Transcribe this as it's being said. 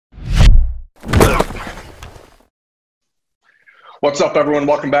What's up, everyone?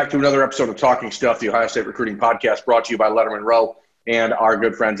 Welcome back to another episode of Talking Stuff, the Ohio State Recruiting Podcast, brought to you by Lettermen Row and our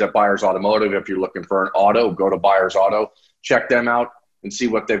good friends at Buyers Automotive. If you're looking for an auto, go to Buyers Auto. Check them out and see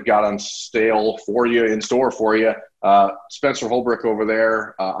what they've got on sale for you, in store for you. Spencer Holbrook over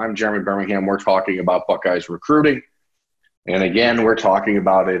there. I'm Jeremy Birmingham. We're talking about Buckeyes recruiting. And again, we're talking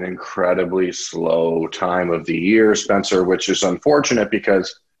about an incredibly slow time of the year, Spencer, which is unfortunate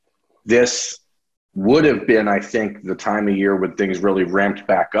because this would have been, I think, the time of year when things really ramped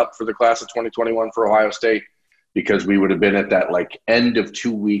back up for the class of 2021 for Ohio State, because we would have been at that end of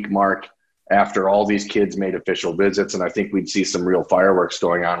 2-week mark after all these kids made official visits. And I think we'd see some real fireworks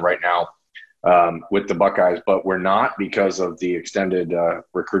going on right now with the Buckeyes, but we're not because of the extended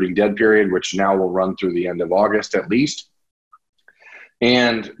recruiting dead period, which now will run through the end of August at least.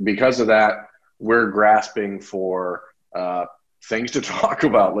 And because of that, we're grasping for things to talk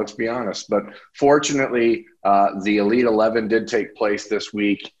about, let's be honest. But fortunately, the Elite 11 did take place this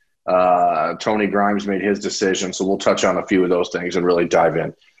week. Tony Grimes made his decision, so we'll touch on a few of those things and really dive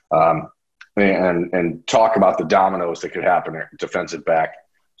in and talk about the dominoes that could happen at defensive back.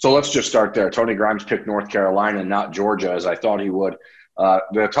 So let's just start there. Tony Grimes picked North Carolina, not Georgia, as I thought he would.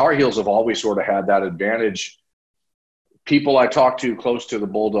 The Tar Heels have always sort of had that advantage. People I talked to close to the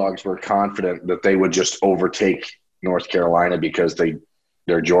Bulldogs were confident that they would just overtake North Carolina because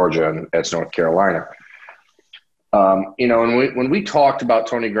they're Georgia and it's North Carolina. And when we talked about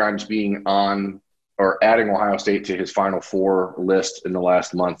Tony Grimes being on or adding Ohio State to his Final Four list in the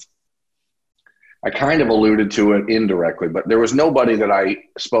last month, I kind of alluded to it indirectly, but there was nobody that I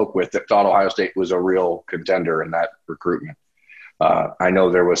spoke with that thought Ohio State was a real contender in that recruitment. I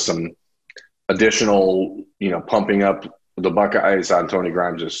know there was some additional, pumping up the Buckeyes on Tony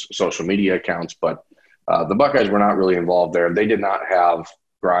Grimes' social media accounts, but the Buckeyes were not really involved there. They did not have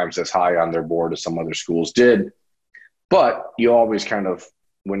Grimes as high on their board as some other schools did. But you always kind of,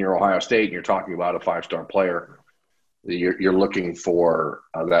 when you're Ohio State and you're talking about a 5-star player, you're looking for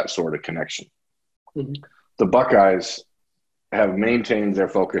that sort of connection. Mm-hmm. The Buckeyes have maintained their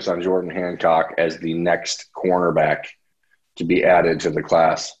focus on Jordan Hancock as the next cornerback to be added to the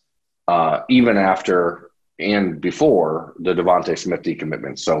class, even after and before the Devontae Smith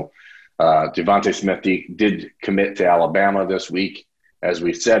decommitment. So Devontae Smith did commit to Alabama this week, as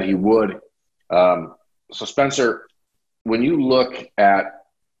we said he would. So, Spencer, when you look at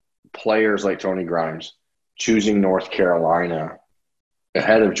players like Tony Grimes choosing North Carolina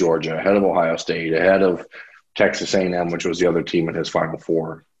ahead of Georgia, ahead of Ohio State, ahead of Texas A&M, which was the other team in his Final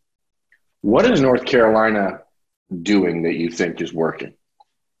Four, what is North Carolina doing that you think is working?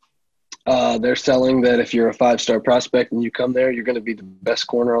 They're selling that if you're a 5-star prospect and you come there, you're going to be the best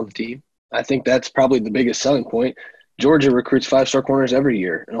corner on the team. I think that's probably the biggest selling point. Georgia recruits 5-star corners every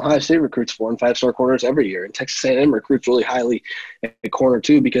year, and Ohio State recruits 4- and 5-star corners every year. And Texas A&M recruits really highly at corner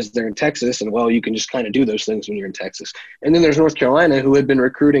too because they're in Texas, and you can just kind of do those things when you're in Texas. And then there's North Carolina, who had been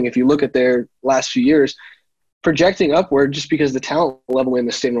recruiting, if you look at their last few years, projecting upward just because the talent level in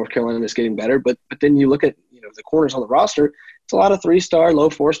the state of North Carolina is getting better. But then you look at the corners on the roster, it's a lot of 3-star, low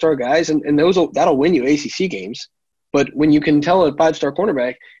 4-star guys, and that'll win you ACC games. But when you can tell a 5-star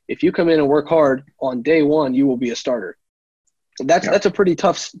cornerback, if you come in and work hard on day one, you will be a starter. That's a pretty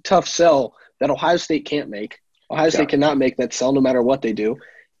tough sell that Ohio State can't make. Ohio State cannot make that sell no matter what they do.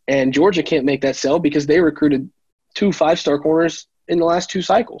 And Georgia can't make that sell because they recruited 2 5-star corners in the last 2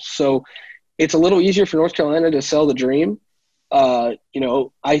 cycles. So it's a little easier for North Carolina to sell the dream. I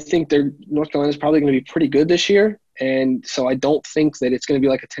think North Carolina is probably going to be pretty good this year. And so I don't think that it's going to be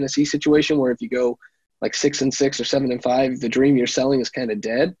like a Tennessee situation where if you go 6-6 or 7-5, the dream you're selling is kind of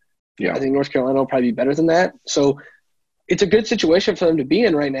dead. Yeah. I think North Carolina will probably be better than that. So it's a good situation for them to be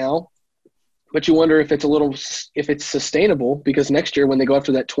in right now, but you wonder if it's sustainable, because next year when they go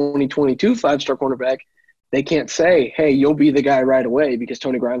after that 2022 5-star cornerback, they can't say, hey, you'll be the guy right away because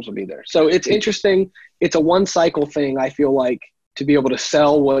Tony Grimes will be there. So it's interesting. It's a one-cycle thing, I feel like, to be able to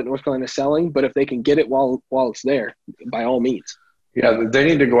sell what North Carolina is selling, but if they can get it while it's there, by all means. Yeah, they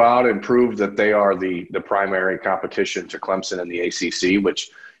need to go out and prove that they are the primary competition to Clemson in the ACC,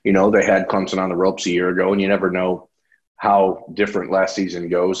 which, they had Clemson on the ropes a year ago, and you never know how different last season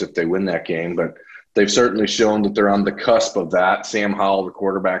goes if they win that game. But they've certainly shown that they're on the cusp of that. Sam Howell, the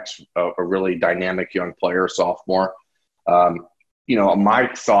quarterback's a really dynamic young player, sophomore. My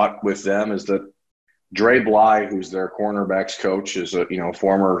thought with them is that Dre Bly, who's their cornerbacks coach, is a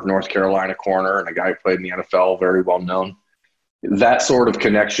former North Carolina corner and a guy who played in the NFL, very well known. That sort of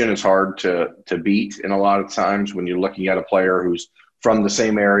connection is hard to beat in a lot of times when you're looking at a player who's from the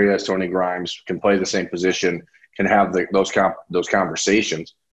same area as Tony Grimes, can play the same position, can have those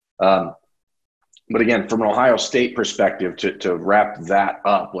conversations. But again, from an Ohio State perspective, to wrap that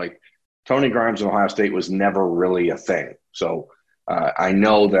up, like Tony Grimes in Ohio State was never really a thing. So I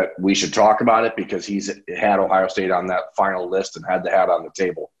know that we should talk about it because he's had Ohio State on that final list and had the hat on the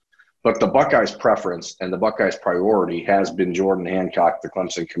table. But the Buckeyes' preference and the Buckeyes' priority has been Jordan Hancock, the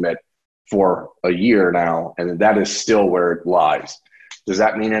Clemson commit, for a year now, and that is still where it lies. Does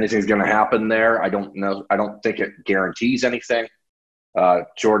that mean anything's going to happen there? I don't know. I don't think it guarantees anything.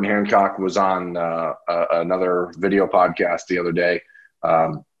 Jordan Hancock was on another video podcast the other day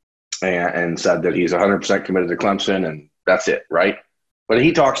and said that he's 100% committed to Clemson, and that's it, right? But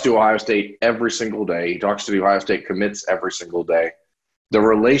he talks to Ohio State every single day. He talks to the Ohio State commits every single day. The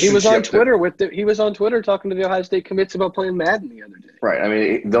relationship. He was on Twitter he was on Twitter talking to the Ohio State commits about playing Madden the other day. Right. I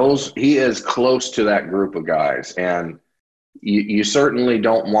mean, he is close to that group of guys, and you certainly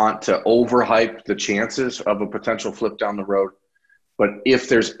don't want to overhype the chances of a potential flip down the road. But if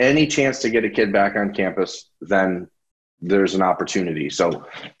there's any chance to get a kid back on campus, then there's an opportunity. So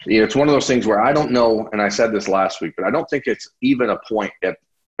it's one of those things where I don't know, and I said this last week, but I don't think it's even a point I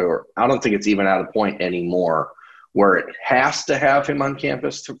don't think it's even at a point anymore where it has to have him on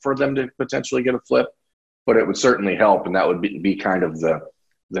campus for them to potentially get a flip, but it would certainly help, and that would be kind of the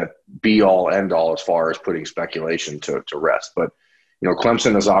be-all, end-all as far as putting speculation to rest. But,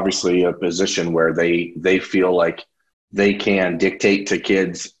 Clemson is obviously a position where they feel like they can dictate to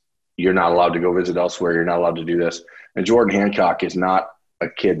kids, you're not allowed to go visit elsewhere, you're not allowed to do this. And Jordan Hancock is not a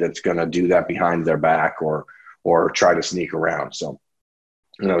kid that's going to do that behind their back or try to sneak around. So,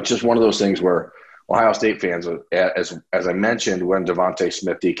 it's just one of those things where Ohio State fans, as I mentioned, when Devontae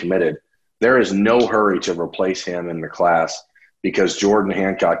Smith decommitted, there is no hurry to replace him in the class because Jordan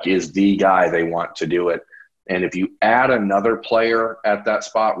Hancock is the guy they want to do it. And if you add another player at that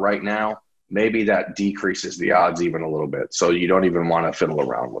spot right now, maybe that decreases the odds even a little bit. So you don't even want to fiddle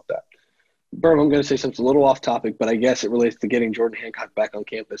around with that. Berm, I'm going to say something a little off topic, but I guess it relates to getting Jordan Hancock back on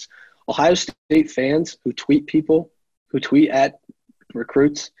campus. Ohio State fans who tweet at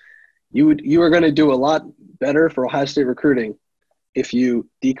recruits, you are going to do a lot better for Ohio State recruiting if you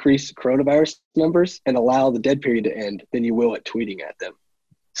decrease coronavirus numbers and allow the dead period to end than you will at tweeting at them.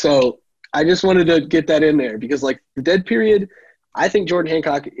 So I just wanted to get that in there because, the dead period, I think Jordan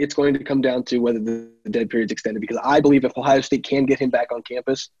Hancock, it's going to come down to whether the dead period is extended because I believe if Ohio State can get him back on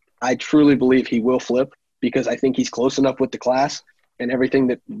campus, I truly believe he will flip because I think he's close enough with the class and everything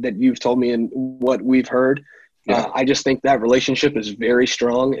that you've told me and what we've heard. Yeah. I just think that relationship is very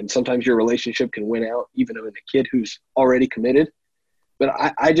strong, and sometimes your relationship can win out even with a kid who's already committed.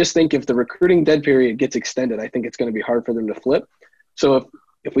 But I just think if the recruiting dead period gets extended, I think it's going to be hard for them to flip. So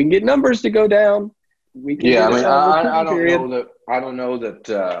if we can get numbers to go down, we can. Yeah, I don't know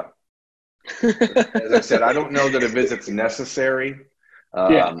that. As I said, I don't know that a visit's necessary.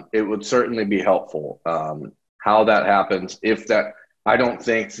 It would certainly be helpful. How that happens, I don't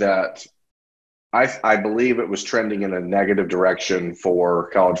think that. I believe it was trending in a negative direction for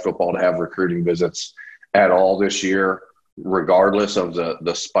college football to have recruiting visits at all this year, regardless of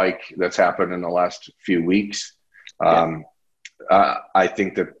the spike that's happened in the last few weeks. I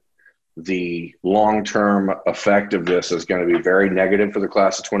think that the long-term effect of this is going to be very negative for the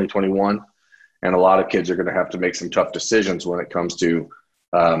class of 2021, and a lot of kids are going to have to make some tough decisions when it comes to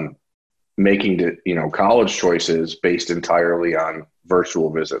making college choices based entirely on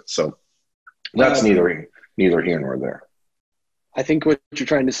virtual visits. So that's neither here nor there. I think what you're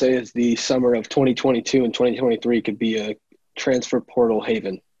trying to say is the summer of 2022 and 2023 could be a transfer portal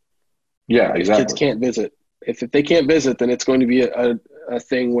haven. Yeah, exactly. Kids can't visit. If they can't visit, then it's going to be a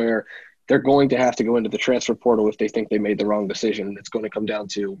thing where they're going to have to go into the transfer portal if they think they made the wrong decision. It's going to come down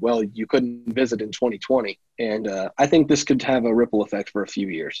to, well, you couldn't visit in 2020. And I think this could have a ripple effect for a few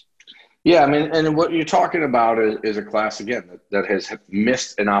years. Yeah, I mean, and what you're talking about is a class, again, that has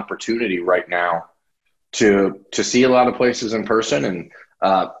missed an opportunity right now to see a lot of places in person. And,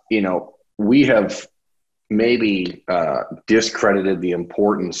 we have maybe discredited the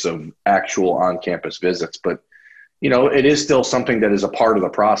importance of actual on-campus visits. But, it is still something that is a part of the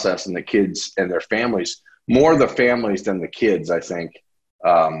process, and the kids and their families, more the families than the kids, I think,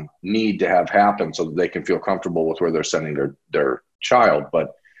 need to have happen so that they can feel comfortable with where they're sending their child.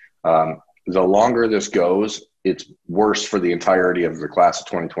 But the longer this goes, it's worse for the entirety of the class of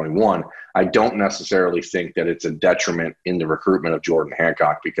 2021. I don't necessarily think that it's a detriment in the recruitment of Jordan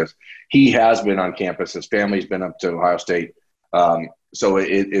Hancock because he has been on campus. His family's been up to Ohio State. So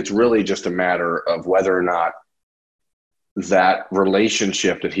it's really just a matter of whether or not that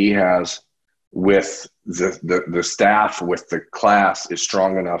relationship that he has with the staff, with the class, is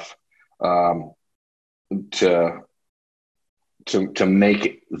strong enough to to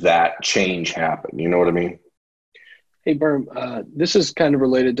make that change happen. You know what I mean? Hey, Berm, this is kind of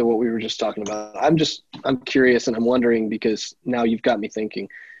related to what we were just talking about. I'm curious and I'm wondering because now you've got me thinking.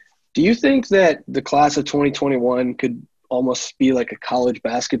 Do you think that the class of 2021 could almost be like a college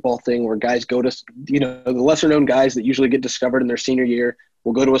basketball thing where guys go to, the lesser known guys that usually get discovered in their senior year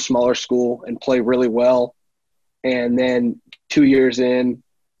will go to a smaller school and play really well, and then 2 years in,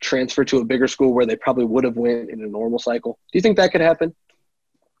 transfer to a bigger school where they probably would have went in a normal cycle? Do you think that could happen?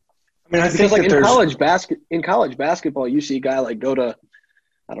 I mean, I Because think like in college basketball, you see a guy like go to,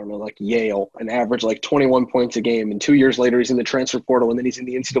 I don't know, like Yale and average like 21 points a game, and 2 years later he's in the transfer portal, and then he's in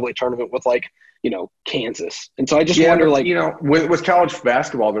the NCAA tournament with like, Kansas. And so I just wonder, but, like, with college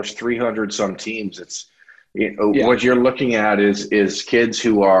basketball, there's 300 some teams. It's what you're looking at is kids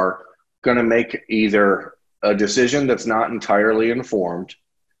who are going to make either a decision that's not entirely informed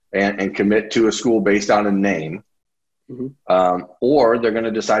and commit to a school based on a name. Or they're going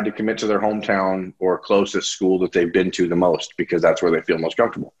to decide to commit to their hometown or closest school that they've been to the most because that's where they feel most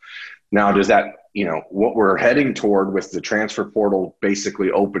comfortable. Now, does that, what we're heading toward with the transfer portal basically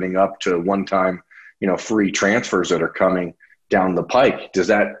opening up to one-time, free transfers that are coming down the pike, does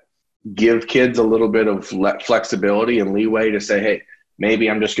that give kids a little bit of flexibility and leeway to say, hey, maybe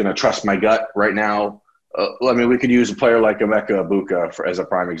I'm just going to trust my gut right now? We could use a player like Emeka Ibuka as a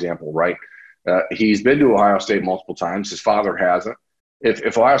prime example, right? He's been to Ohio State multiple times. His father hasn't.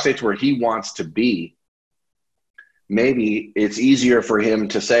 If Ohio State's where he wants to be, maybe it's easier for him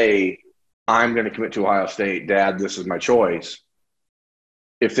to say, I'm going to commit to Ohio State. Dad, this is my choice.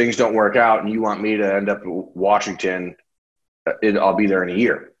 If things don't work out and you want me to end up in Washington, I'll be there in a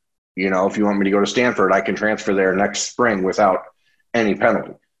year. If you want me to go to Stanford, I can transfer there next spring without any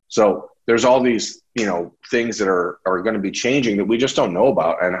penalty. So there's all these things that are going to be changing that we just don't know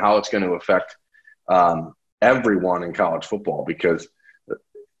about, and how it's going to affect everyone in college football, because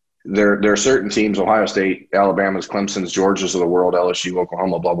there are certain teams, Ohio State, Alabama's, Clemson's, Georgia's of the world, LSU,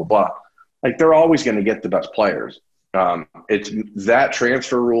 Oklahoma, blah, blah, blah. Like, they're always going to get the best players. It's that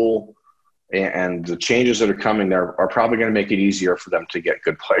transfer rule and the changes that are coming there are probably going to make it easier for them to get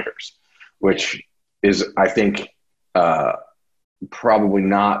good players, which is, I think, probably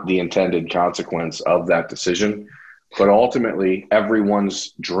not the intended consequence of that decision. But ultimately,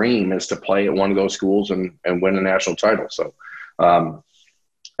 everyone's dream is to play at one of those schools and win a national title. So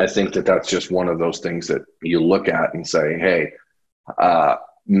I think that's just one of those things that you look at and say, hey,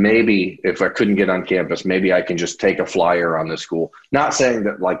 maybe if I couldn't get on campus, maybe I can just take a flyer on this school. Not saying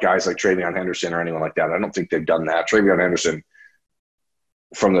that like guys like Travion Henderson or anyone like that. I don't think they've done that. Travion Henderson,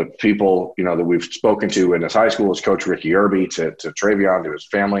 from the people, that we've spoken to in his high school, is Coach Ricky Irby, to Travion, to his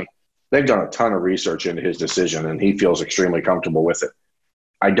family. They've done a ton of research into his decision, and he feels extremely comfortable with it.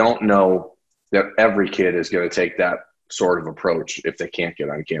 I don't know that every kid is going to take that sort of approach if they can't get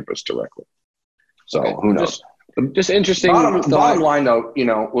on campus directly. So who knows? Just interesting. Bottom line, though,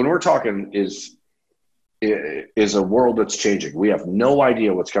 when we're talking is a world that's changing. We have no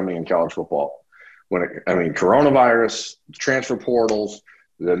idea what's coming in college football. Coronavirus, transfer portals,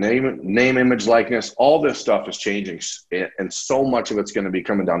 the name, image, likeness, all this stuff is changing, and so much of it's going to be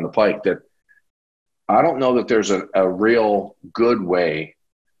coming down the pike that I don't know that there's a real good way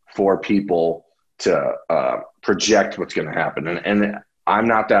for people to project what's going to happen. And I'm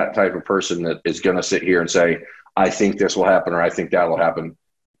not that type of person that is going to sit here and say, I think this will happen or I think that will happen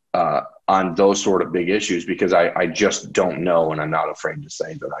on those sort of big issues, because I just don't know, and I'm not afraid to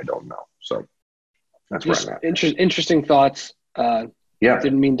say that I don't know. So that's where I'm at. Interesting thoughts. Yeah.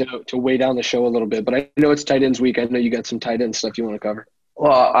 Didn't mean to weigh down the show a little bit, but I know it's tight ends week. I know you got some tight end stuff you want to cover.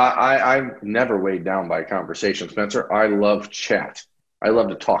 Well, I'm never weighed down by conversation, Spencer. I love chat. I love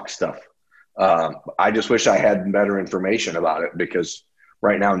to talk stuff. I just wish I had better information about it, because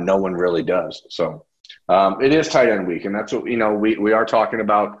right now no one really does. So it is tight end week, and that's what, we are talking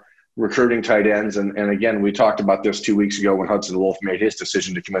about recruiting tight ends. And again, we talked about this 2 weeks ago when Hudson Wolf made his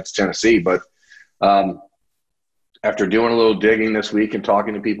decision to commit to Tennessee. But after doing a little digging this week and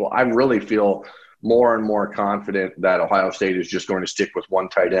talking to people, I really feel more and more confident that Ohio State is just going to stick with one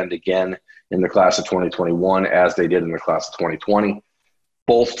tight end again in the class of 2021, as they did in the class of 2020.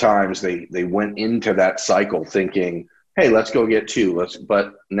 Both times they went into that cycle thinking, hey, let's go get two.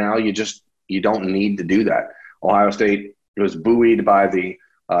 But now you don't need to do that. Ohio State was buoyed by the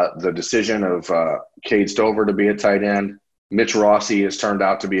decision of Cade Stover to be a tight end. Mitch Rossi has turned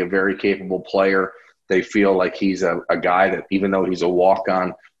out to be a very capable player. They feel like he's a guy that, even though he's a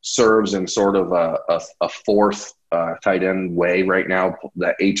walk-on, serves in sort of a fourth tight end way right now,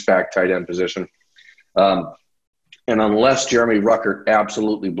 that H-back tight end position. And unless Jeremy Ruckert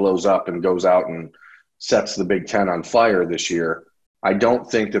absolutely blows up and goes out and sets the Big Ten on fire this year. I don't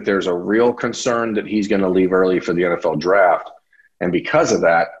think that there's a real concern that he's going to leave early for the NFL draft. And because of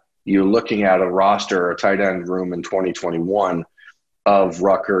that, you're looking at a roster, a tight end room in 2021 of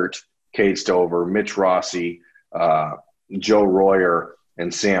Ruckert, Cade Stover, Mitch Rossi, Joe Royer,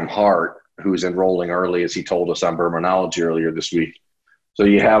 and Sam Hart, who's enrolling early, as he told us on Bermanology earlier this week. So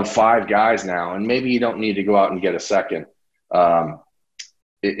you have 5 guys now, and maybe you don't need to go out and get a second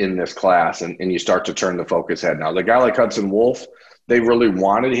in this class, and you start to turn the focus head. Now, the guy like Hudson Wolf, they really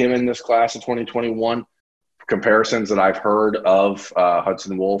wanted him in this class of 2021. Comparisons that I've heard of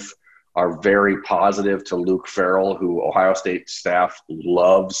Hudson Wolf are very positive to Luke Farrell, who Ohio State staff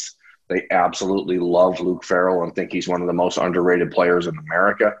loves. They absolutely love Luke Farrell and think he's one of the most underrated players in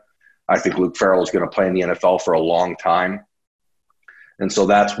America. I think Luke Farrell is going to play in the NFL for a long time. And so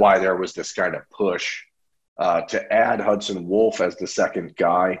that's why there was this kind of push to add Hudson Wolf as the second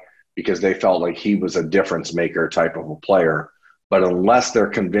guy, because they felt like he was a difference maker type of a player. But unless they're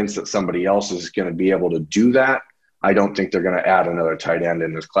convinced that somebody else is going to be able to do that, I don't think they're going to add another tight end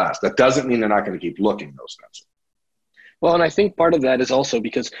in this class. That doesn't mean they're not going to keep looking, though, Spencer. Well, and I think part of that is also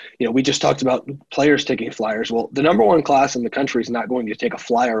because, we just talked about players taking flyers. Well, the number one class in the country is not going to take a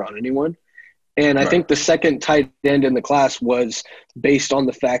flyer on anyone. And I think the second tight end in the class was based on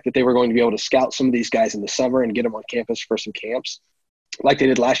the fact that they were going to be able to scout some of these guys in the summer and get them on campus for some camps, like they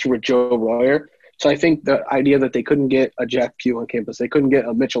did last year with Joe Royer. So I think the idea that they couldn't get a Jack Pugh on campus, they couldn't get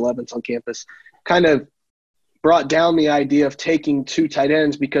a Mitchell Evans on campus, kind of brought down the idea of taking 2 tight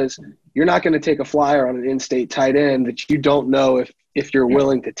ends, because you're not going to take a flyer on an in-state tight end that you don't know if you're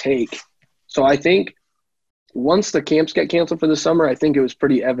willing to take. So I think once the camps get canceled for the summer, I think it was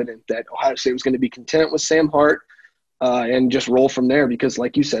pretty evident that Ohio State was going to be content with Sam Hart and just roll from there, because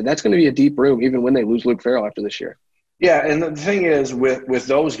like you said, that's going to be a deep room even when they lose Luke Farrell after this year. Yeah, and the thing is with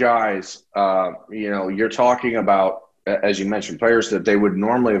those guys, you're talking about, as you mentioned, players that they would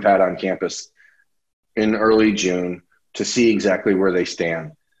normally have had on campus in early June to see exactly where they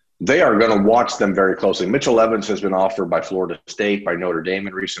stand. They are going to watch them very closely. Mitchell Evans has been offered by Florida State, by Notre Dame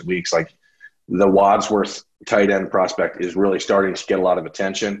in recent weeks. Like, the Wadsworth tight end prospect is really starting to get a lot of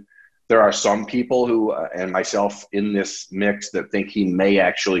attention. There are some people who, and myself in this mix, that think he may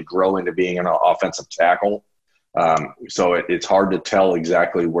actually grow into being an offensive tackle. So it's hard to tell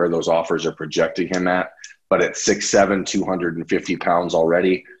exactly where those offers are projecting him at. But at 6'7", 250 pounds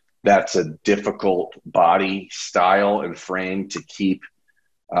already, that's a difficult body style and frame to keep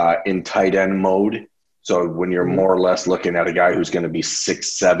in tight end mode. So when you're more or less looking at a guy who's going to be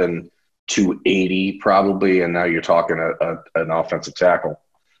 6'7", 280 probably, and now you're talking an offensive tackle.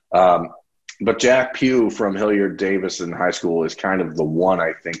 But Jack Pugh from Hilliard-Davidson High School is kind of the one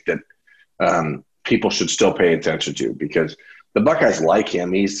I think that people should still pay attention to, because the Buckeyes like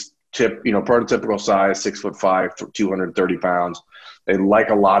him. He's prototypical size, 6'5", 230 pounds. They like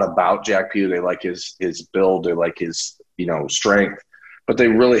a lot about Jack Pugh. They like his build. They like his strength, but they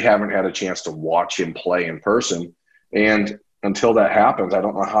really haven't had a chance to watch him play in person. And until that happens, I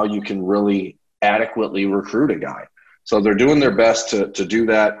don't know how you can really adequately recruit a guy. So they're doing their best to do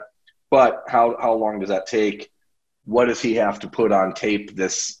that. But how long does that take? What does he have to put on tape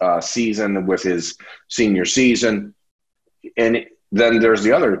this season with his senior season? And then there's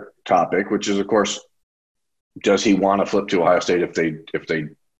the other topic, which is, of course, does he want to flip to Ohio State if they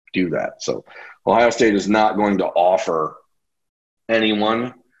do that? So Ohio State is not going to offer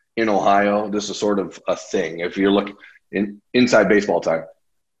anyone in Ohio. This is sort of a thing. If you're looking inside baseball time,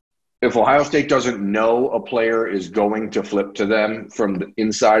 if Ohio State doesn't know a player is going to flip to them from the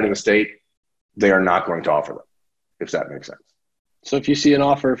inside of the state, they are not going to offer them, if that makes sense. So if you see an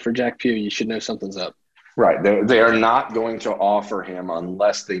offer for Jack Pugh, you should know something's up. Right. They are not going to offer him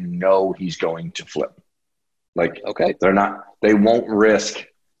unless they know he's going to flip. Like, okay, they won't risk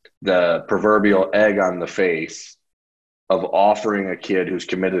the proverbial egg on the face of offering a kid who's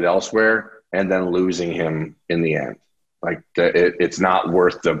committed elsewhere and then losing him in the end. Like, it's not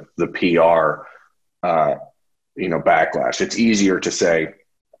worth the PR, backlash. It's easier to say,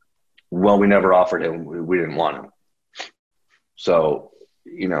 well, we never offered him. We didn't want him. So,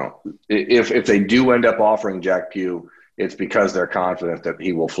 if they do end up offering Jack Pugh, it's because they're confident that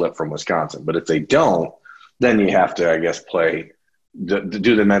he will flip from Wisconsin. But if they don't, then you have to, I guess, do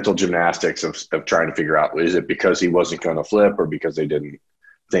the mental gymnastics of trying to figure out, is it because he wasn't going to flip or because they didn't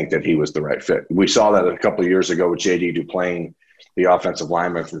think that he was the right fit? We saw that a couple of years ago with J.D. Duplain, the offensive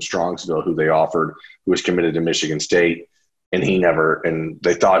lineman from Strongsville, who they offered, who was committed to Michigan State, and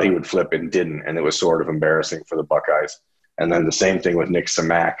they thought he would flip and didn't, and it was sort of embarrassing for the Buckeyes. And then the same thing with Nick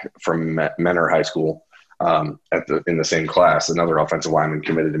Samak from Menor High School. in the same class. Another offensive lineman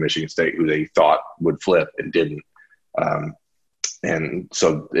committed to Michigan State who they thought would flip and didn't. And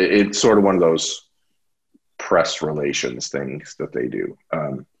so it's sort of one of those press relations things that they do,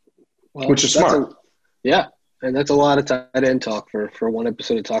 which is smart. And that's a lot of tight end talk for one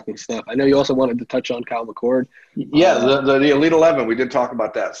episode of Talking Stuff. I know you also wanted to touch on Kyle McCord. Yeah, the Elite 11, we did talk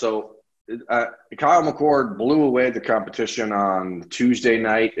about that. So Kyle McCord blew away the competition on Tuesday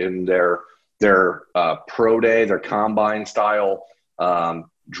night in their pro day, their combine style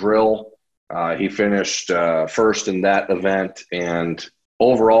drill. He finished first in that event, and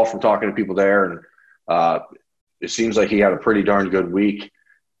overall, from talking to people there, and it seems like he had a pretty darn good week.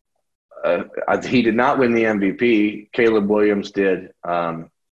 He did not win the MVP. Caleb Williams did. And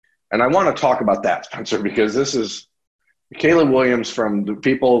I want to talk about that, Spencer, because this is Caleb Williams from the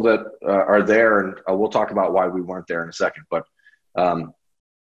people that are there, and we'll talk about why we weren't there in a second. But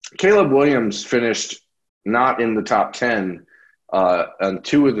Caleb Williams finished not in the top 10 on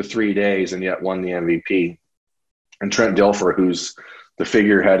 2 of the 3 days and yet won the MVP. And Trent Dilfer, who's the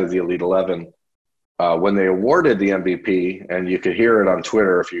figurehead of the Elite 11, when they awarded the MVP, and you could hear it on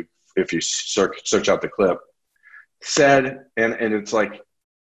Twitter if you search out the clip, said, and it's like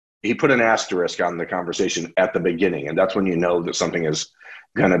he put an asterisk on the conversation at the beginning, and that's when you know that something is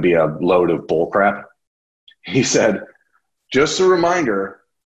going to be a load of bullcrap. He said, just a reminder,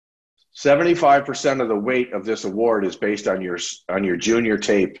 75% of the weight of this award is based on your junior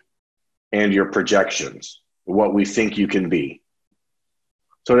tape and your projections, what we think you can be.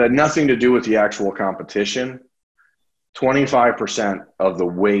 So it had nothing to do with the actual competition. 25% of the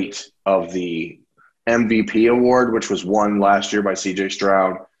weight of the MVP award, which was won last year by C.J.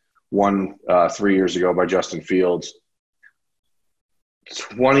 Stroud, won 3 years ago by Justin Fields,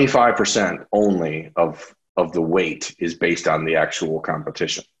 25% only of the weight is based on the actual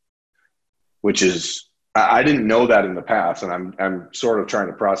competition, which is – I didn't know that in the past, and I'm sort of trying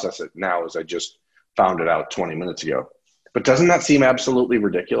to process it now as I just found it out 20 minutes ago. But doesn't that seem absolutely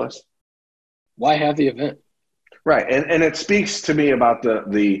ridiculous? Why have the event? Right, and it speaks to me about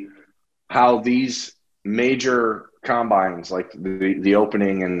the how these major combines like the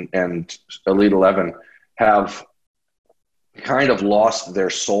opening and Elite 11 have kind of lost their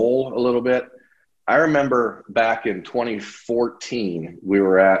soul a little bit. I remember back in 2014, we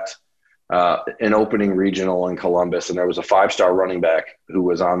were at an opening regional in Columbus, and there was a 5-star running back who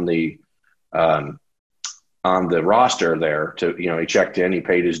was on the roster there. He checked in, he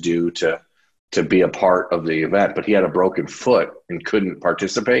paid his due to be a part of the event, but he had a broken foot and couldn't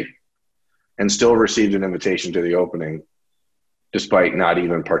participate and still received an invitation to the opening despite not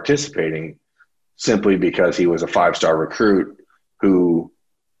even participating, simply because he was a 5-star recruit who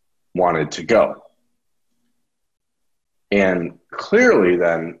wanted to go. And clearly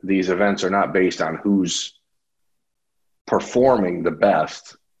then these events are not based on who's performing the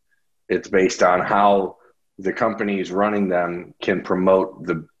best. It's based on how the companies running them can promote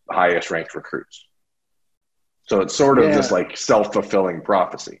the highest ranked recruits. So it's sort of this like self-fulfilling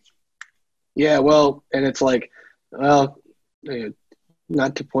prophecy. Yeah, well, and it's like, well,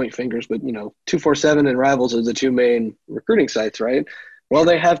 not to point fingers, but 247 and Rivals are the 2 main recruiting sites, right? Well,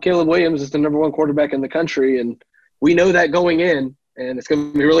 they have Caleb Williams as the number 1 quarterback in the country, and we know that going in, and it's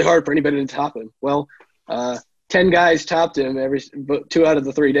going to be really hard for anybody to top him. Well, 10 guys topped him 2 out of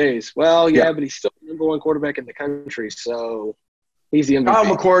the 3 days. Well, yeah, but he's still the number 1 quarterback in the country, so he's the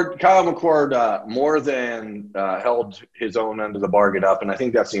MVP. Kyle McCord more than held his own end of the bargain up, and I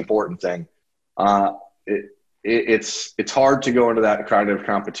think that's the important thing. It's hard to go into that kind of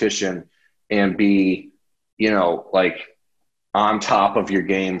competition and be, like on top of your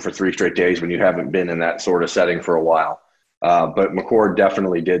game for 3 straight days when you haven't been in that sort of setting for a while. But McCord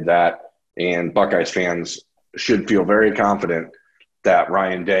definitely did that, and Buckeyes fans should feel very confident that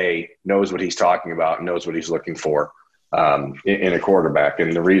Ryan Day knows what he's talking about and knows what he's looking for in a quarterback.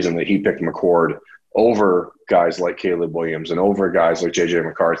 And the reason that he picked McCord over guys like Caleb Williams and over guys like J.J.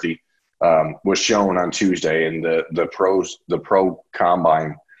 McCarthy was shown on Tuesday in the pro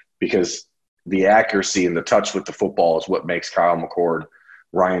combine, because the accuracy and the touch with the football is what makes Kyle McCord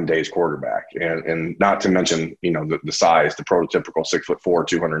Ryan Day's quarterback. And not to mention, the size, the prototypical 6'4",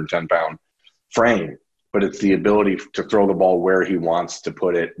 210-pound frame, but it's the ability to throw the ball where he wants to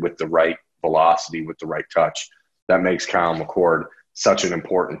put it with the right velocity, with the right touch. That makes Kyle McCord such an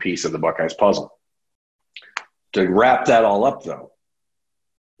important piece of the Buckeyes puzzle. To wrap that all up, though,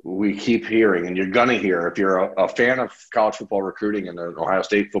 we keep hearing, and you're going to hear, if you're a fan of college football recruiting and an Ohio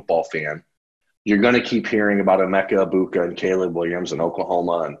State football fan, you're going to keep hearing about Emeka Egbuka and Caleb Williams in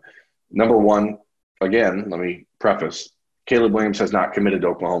Oklahoma. And number one, again, let me preface, Caleb Williams has not committed to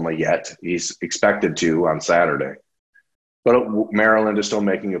Oklahoma yet. He's expected to on Saturday. But Maryland is still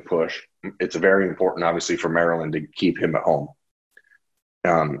making a push. It's very important, obviously, for Maryland to keep him at home.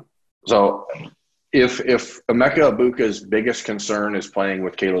 So if Emeka Egbuka's biggest concern is playing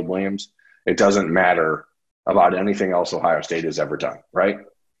with Caleb Williams, it doesn't matter about anything else Ohio State has ever done, right?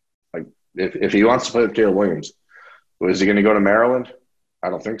 Like, if he wants to play with Caleb Williams, is he going to go to Maryland? I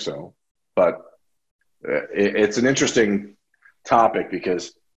don't think so. But it's an interesting topic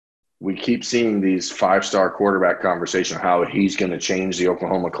because we keep seeing these five-star quarterback conversation, how he's going to change the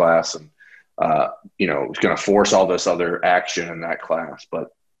Oklahoma class and, he's going to force all this other action in that class. But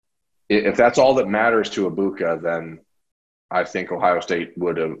if that's all that matters to Egbuka, then I think Ohio State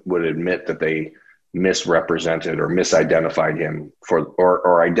would admit that they misrepresented or misidentified him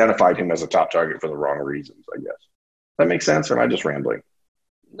or identified him as a top target for the wrong reasons, I guess. That makes sense, or am I just rambling?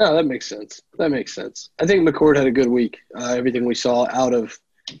 No, that makes sense. I think McCord had a good week. Everything we saw out of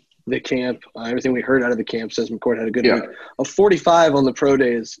the camp, everything we heard out of the camp says McCord had a good week. A 45 on the pro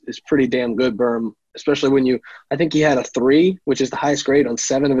day is pretty damn good, Berm, especially when I think he had a 3, which is the highest grade on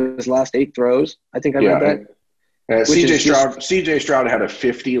 7 of his last 8 throws. I think I read that. CJ Stroud had a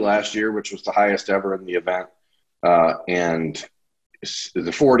 50 last year, which was the highest ever in the event. And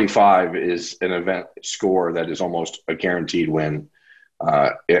the 45 is an event score that is almost a guaranteed win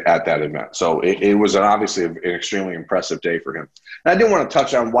at that event. So it was obviously an extremely impressive day for him. And I did want to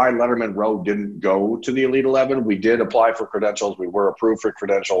touch on why Lettermen Row didn't go to the Elite 11. We did apply for credentials. We were approved for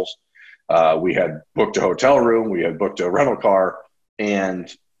credentials. We had booked a hotel room. We had booked a rental car. And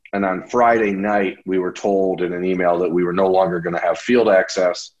on Friday night, we were told in an email that we were no longer going to have field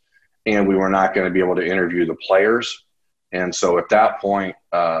access and we were not going to be able to interview the players. And so at that point,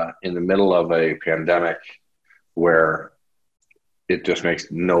 in the middle of a pandemic where it just makes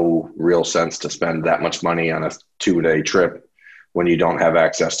no real sense to spend that much money on a 2-day trip when you don't have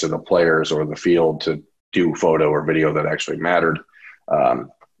access to the players or the field to do photo or video that actually mattered,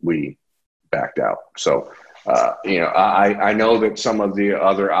 we backed out. So, I know that some of the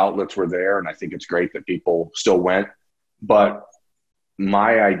other outlets were there, and I think it's great that people still went. But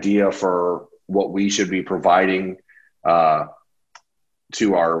my idea for what we should be providing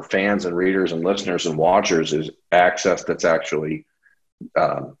to our fans and readers and listeners and watchers is access that's actually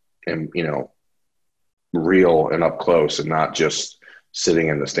real and up close, and not just sitting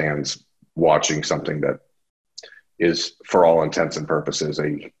in the stands watching something that is, for all intents and purposes,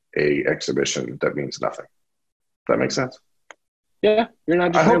 a exhibition that means nothing. Does that make sense? Yeah, you're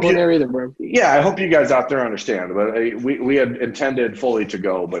not just rambling there either, bro. Yeah, I hope you guys out there understand. But we had intended fully to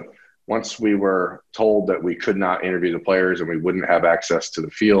go, but once we were told that we could not interview the players and we wouldn't have access to the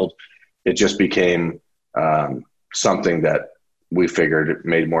field, it just became something that we figured it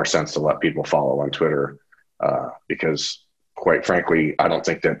made more sense to let people follow on Twitter because, quite frankly, I don't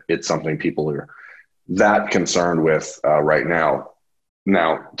think that it's something people are that concerned with right now.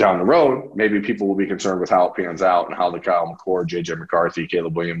 Now, down the road, maybe people will be concerned with how it pans out and how the Kyle McCord, J.J. McCarthy,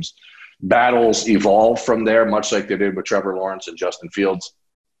 Caleb Williams battles evolve from there, much like they did with Trevor Lawrence and Justin Fields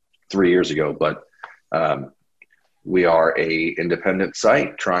 3 years ago. But we are a independent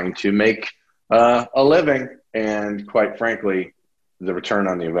site trying to make a living, and quite frankly, the return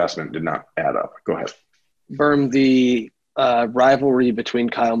on the investment did not add up. Go ahead. Berm, the rivalry between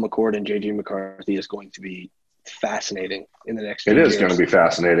Kyle McCord and J.J. McCarthy is going to be fascinating in the next few years. It is going to be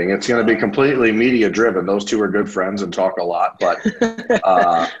fascinating. It's going to be completely media driven. Those two are good friends and talk a lot, but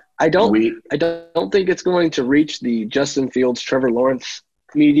I don't think it's going to reach the Justin Fields, Trevor Lawrence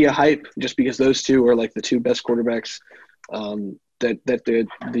media hype, just because those two are like the two best quarterbacks that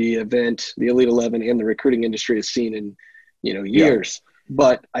the event, the Elite 11, and the recruiting industry has seen in years. Yeah.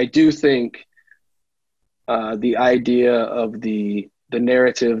 But I do think the idea of the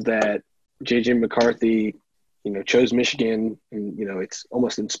narrative that J.J. McCarthy chose Michigan, and it's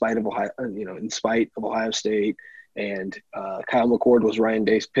almost in spite of Ohio State, and Kyle McCord was Ryan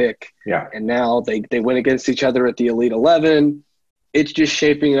Day's pick. Yeah. And now they went against each other at the Elite 11. It's just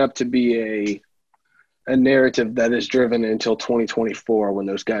shaping up to be a narrative that is driven until 2024, when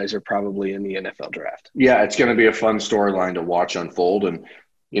those guys are probably in the NFL draft. Yeah, it's going to be a fun storyline to watch unfold, and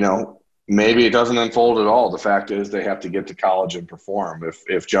maybe it doesn't unfold at all. The fact is they have to get to college and perform.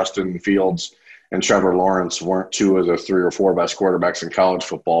 If Justin Fields and Trevor Lawrence weren't two of the 3 or 4 best quarterbacks in college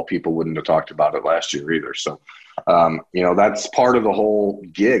football, people wouldn't have talked about it last year either. So, that's part of the whole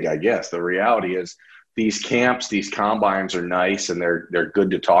gig, I guess. The reality is these camps, these combines are nice and they're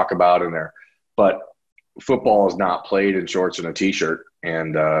good to talk about, but football is not played in shorts and a T-shirt,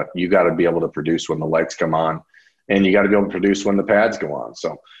 and you got to be able to produce when the lights come on. and you got to be able to produce when the pads go on.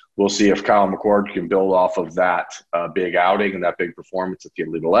 So we'll see if Kyle McCord can build off of that big outing and that big performance at the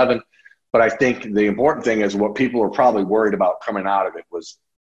Elite 11. But I think the important thing is what people are probably worried about coming out of it was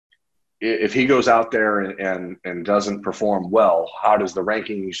if he goes out there and doesn't perform well, how does the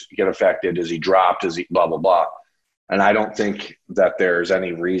rankings get affected? Is he dropped? Is he blah, blah, blah? And I don't think that there's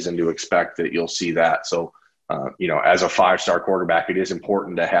any reason to expect that you'll see that. So, as a 5-star quarterback, it is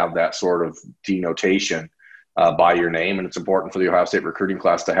important to have that sort of denotation by your name. And it's important for the Ohio State recruiting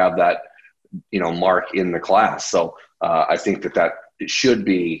class to have that, mark in the class. So I think that it should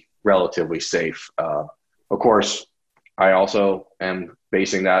be relatively safe. Of course, I also am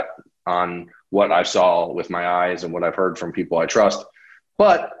basing that on what I saw with my eyes and what I've heard from people I trust.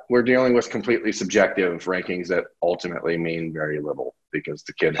 But we're dealing with completely subjective rankings that ultimately mean very little because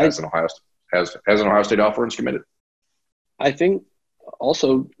the kid has an Ohio State offer and is committed. I think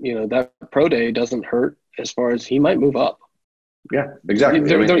also, that pro day doesn't hurt as far as he might move up. Yeah, exactly.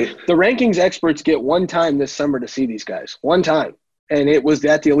 The rankings experts get one time this summer to see these guys. One time. And it was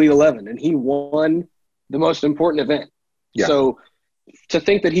at the Elite 11, and he won the most important event. Yeah. So to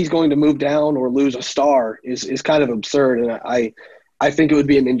think that he's going to move down or lose a star is kind of absurd, and I think it would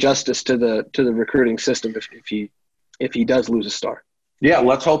be an injustice to the recruiting system if he does lose a star. Yeah,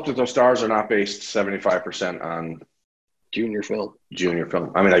 let's hope that those stars are not based 75% on junior film.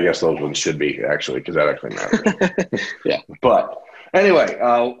 I mean, I guess those ones should be, actually, because that actually matters. Yeah. But anyway,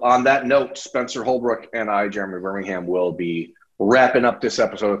 on that note, Spencer Holbrook and I, Jeremy Birmingham, will be wrapping up this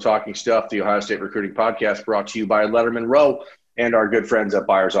episode of Talking Stuff, the Ohio State Recruiting Podcast, brought to you by Lettermen Row and our good friends at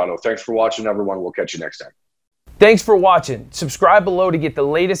Buyers Auto. Thanks for watching, everyone. We'll catch you next time. Thanks for watching. Subscribe below to get the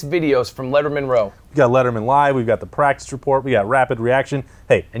latest videos from Lettermen Row. We got Letterman Live. We've got the practice report. We got rapid reaction.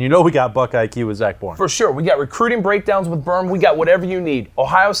 Hey, and we got Buckeye IQ with Zach Bourne. For sure. We got recruiting breakdowns with Berm. We got whatever you need.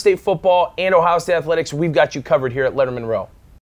 Ohio State football and Ohio State athletics, we've got you covered here at Lettermen Row.